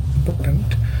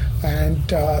important,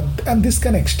 and this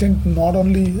can extend not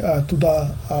only to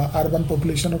the urban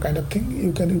population or kind of thing.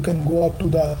 You can go up to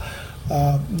the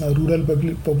rural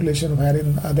population,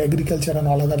 wherein the agriculture and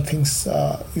all other things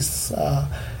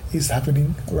is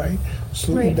happening, right?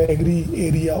 So in the agri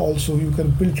area also you can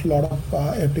build a lot of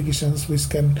applications which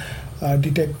can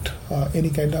detect any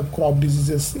kind of crop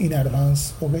diseases in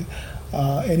advance, okay,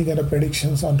 any kind of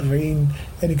predictions on rain,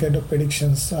 any kind of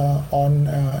predictions on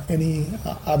any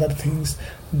other things.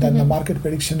 Then the market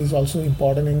prediction is also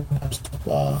important in terms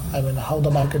of how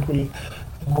the market will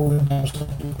go in terms of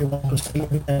if they want to sell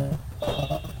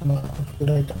food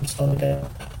items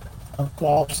or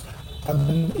crops. And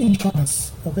then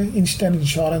insurance, okay, instant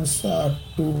insurance to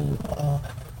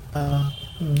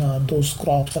those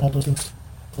crops and all those things.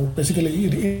 So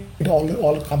basically, it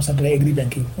all comes under agri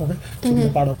banking, okay. So we are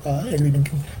part of agri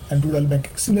banking and rural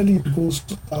banking. Similarly, it goes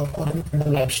for any kind of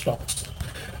livestock,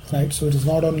 right? So it is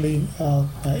not only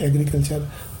agriculture,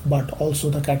 but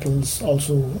also the cattle,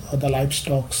 also the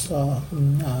livestock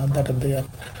that are there.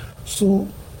 So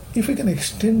if we can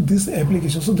extend this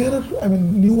application, so there are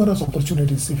numerous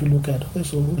opportunities if you look at. Okay,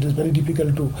 so it is very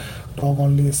difficult to talk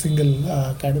only a single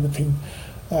kind of a thing.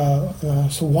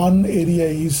 So one area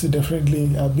is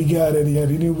definitely a bigger area,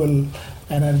 renewable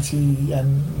energy,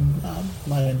 and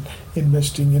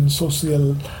investing in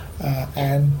social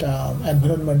and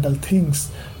environmental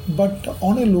things. But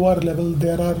on a lower level,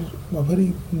 there are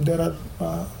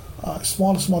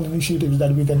small initiatives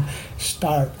that we can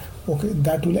start. Okay,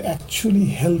 that will actually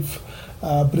help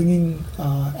bringing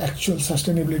actual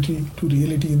sustainability to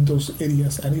reality in those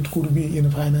areas, and it could be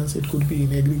in finance, it could be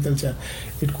in agriculture,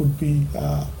 it could be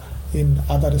in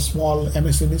other small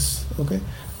MSMEs. Okay,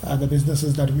 the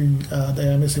businesses that the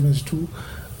MSMEs do.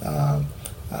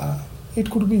 It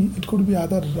could be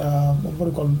other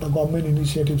the government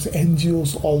initiatives,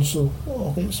 NGOs also.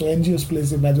 Okay, so NGOs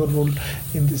plays a major role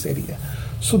in this area.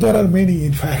 So there are many.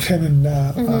 In fact,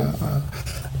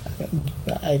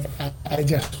 I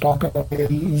just talked about a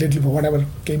little bit whatever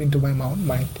came into my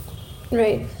mind.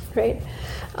 Right.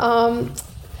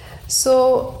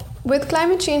 So with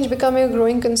climate change becoming a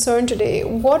growing concern today,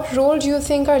 what role do you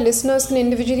think our listeners can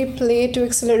individually play to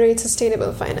accelerate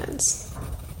sustainable finance?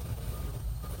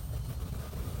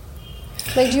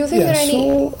 Like, do you think there are any...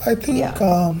 So I think...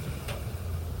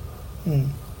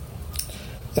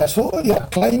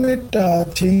 Climate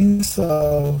change,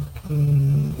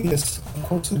 yes, of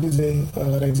course, it is a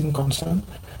rising concern,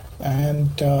 and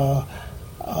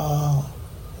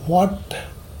what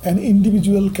an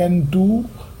individual can do,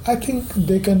 I think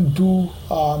they can do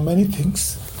many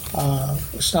things,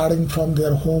 starting from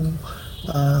their home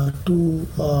to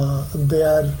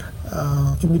their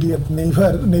immediate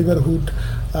neighborhood,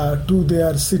 to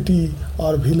their city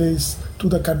or village, to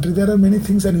the country. There are many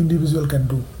things an individual can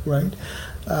do, right?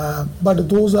 But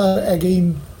those are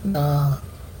again,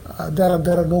 there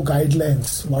are no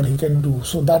guidelines what he can do.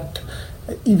 So that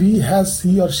if he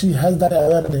or she has that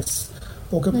awareness,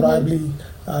 okay, probably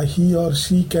he or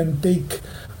she can take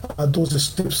those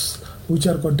steps which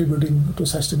are contributing to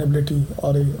sustainability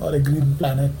or a green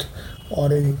planet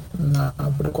or a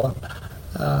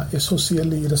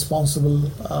socially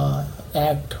responsible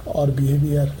act or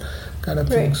behavior kind of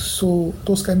things. So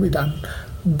those can be done.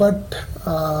 But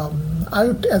I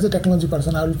would, as a technology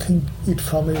person, I would think it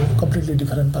from a completely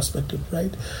different perspective,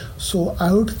 right? So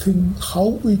I would think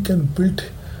how we can build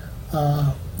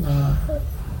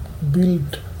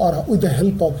or with the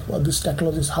help of these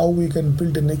technologies, how we can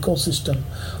build an ecosystem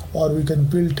or we can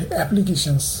build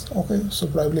applications, okay? So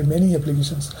probably many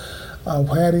applications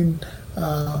wherein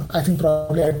I think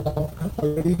probably I talked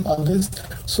already on this.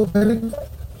 So wherein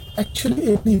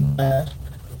actually any buyer,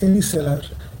 any seller,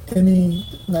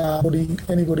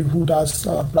 anybody who does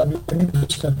probably an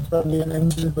investor, probably an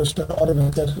angel investor or a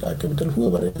venture capital,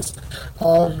 whoever it is,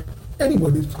 or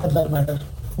anybody for that matter,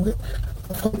 okay?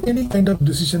 For any kind of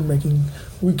decision making,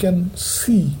 we can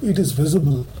see it is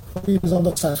visible, okay? It is on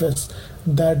the surface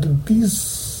that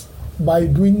by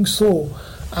doing so,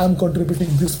 I am contributing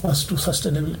this much to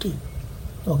sustainability,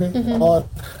 okay? Or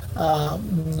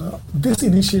this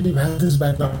initiative has this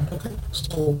background, okay?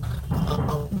 So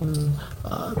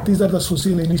these are the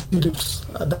social initiatives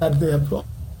that they have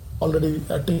already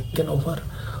taken over,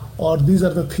 or these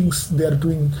are the things they are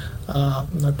doing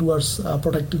towards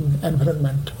protecting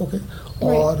environment, okay?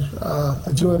 Or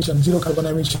zero emission, zero carbon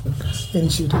emission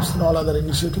initiatives and all other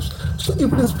initiatives. So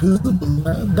if it is visible,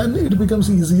 then it becomes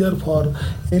easier for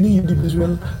any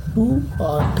individual to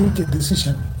take a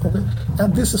decision, okay?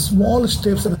 And these small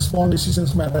steps and small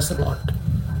decisions matters a lot,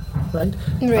 right?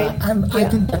 I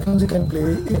think technology can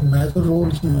play a major role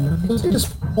here because it is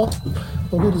possible.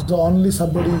 Okay, it is only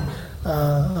somebody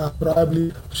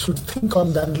probably should think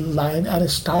on that line and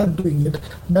start doing it.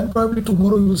 Then probably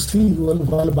tomorrow you will see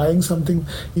while buying something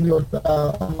in your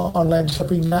online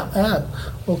shopping app,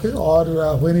 okay, or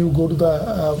when you go to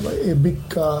a big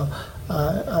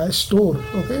store,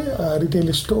 okay,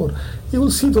 retail store, you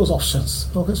will see those options,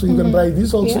 okay? So you can buy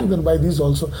this also, you can buy this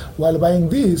also. While buying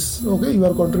this, okay, you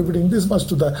are contributing this much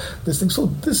to this thing. So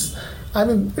this, I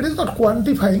mean, it is not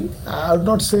quantifying, I would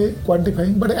not say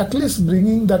quantifying, but at least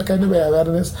bringing that kind of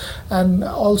awareness and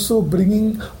also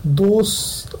bringing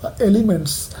those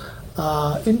elements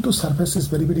into surface is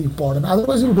very, very important.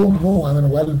 Otherwise, you don't know, I mean,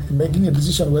 while making a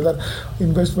decision whether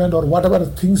investment or whatever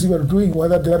things you are doing,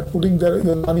 whether they are putting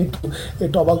your money to a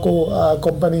tobacco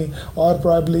company or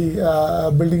probably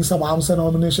building some arms and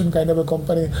ammunition kind of a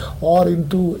company or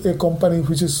into a company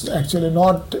which is actually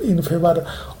not in favor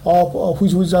of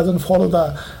which doesn't follow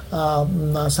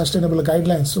the sustainable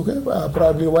guidelines, okay?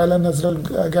 Probably oil and natural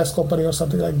gas company or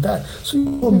something like that. So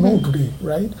you don't know today,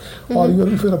 right? Or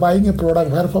if you are buying a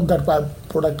product, where from that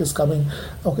product is coming,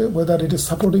 okay? Whether it is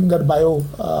supporting that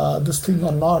this thing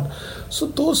or not. So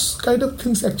those kind of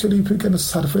things actually, if we can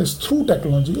surface through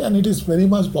technology, and it is very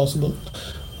much possible,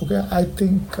 okay? I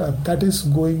think that is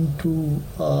going to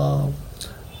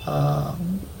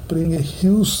bring a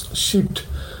huge shift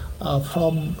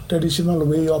from traditional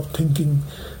way of thinking,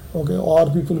 okay? Or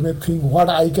people may think what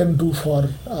I can do for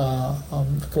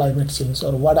climate change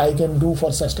or what I can do for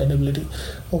sustainability,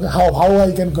 okay? How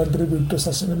I can contribute to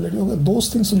sustainability, okay? Those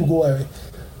things will go away.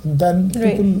 Then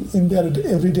people in their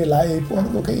everyday life,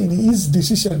 okay, in each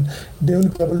decision, they will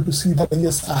be able to see that,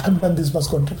 yes, I have done this much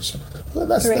contribution. Well,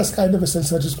 that's kind of a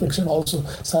self-satisfaction also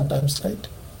sometimes, right?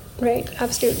 Right,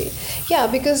 absolutely. Yeah,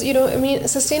 because, I mean,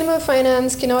 sustainable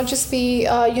finance cannot just be,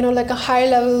 like a high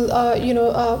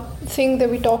level, thing that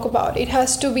we talk about. It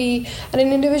has to be at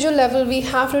an individual level. We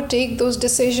have to take those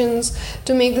decisions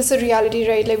to make this a reality,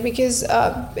 right? Like, because,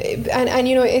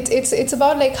 it's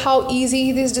about like how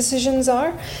easy these decisions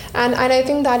are. And I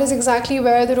think that is exactly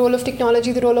where the role of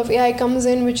technology, the role of AI comes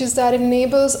in, which is that it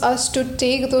enables us to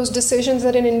take those decisions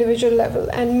at an individual level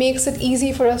and makes it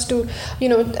easy for us to,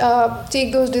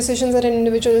 take those decisions at an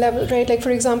individual level, right? Like, for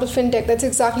example, FinTech, that's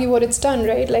exactly what it's done,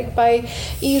 right? Like, by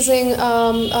easing,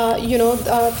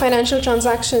 financial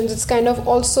transactions, it's kind of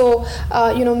also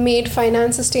made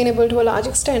finance sustainable to a large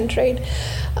extent, right?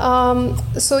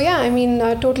 So yeah, I mean,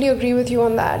 I totally agree with you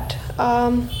on that.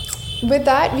 With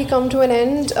that, we come to an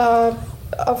end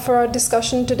for our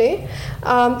discussion today.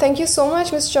 Thank you so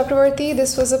much, Ms. Chakraborty.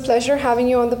 This was a pleasure having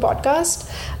you on the podcast.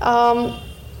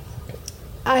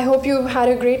 I hope you had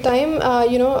a great time,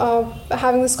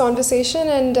 having this conversation,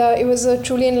 and it was a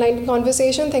truly enlightening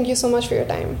conversation. Thank you so much for your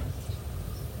time.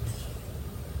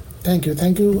 Thank you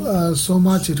so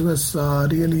much. It was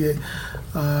really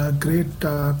a great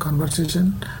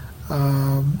conversation,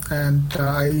 and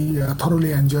I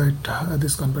thoroughly enjoyed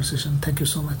this conversation. Thank you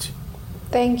so much.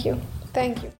 Thank you.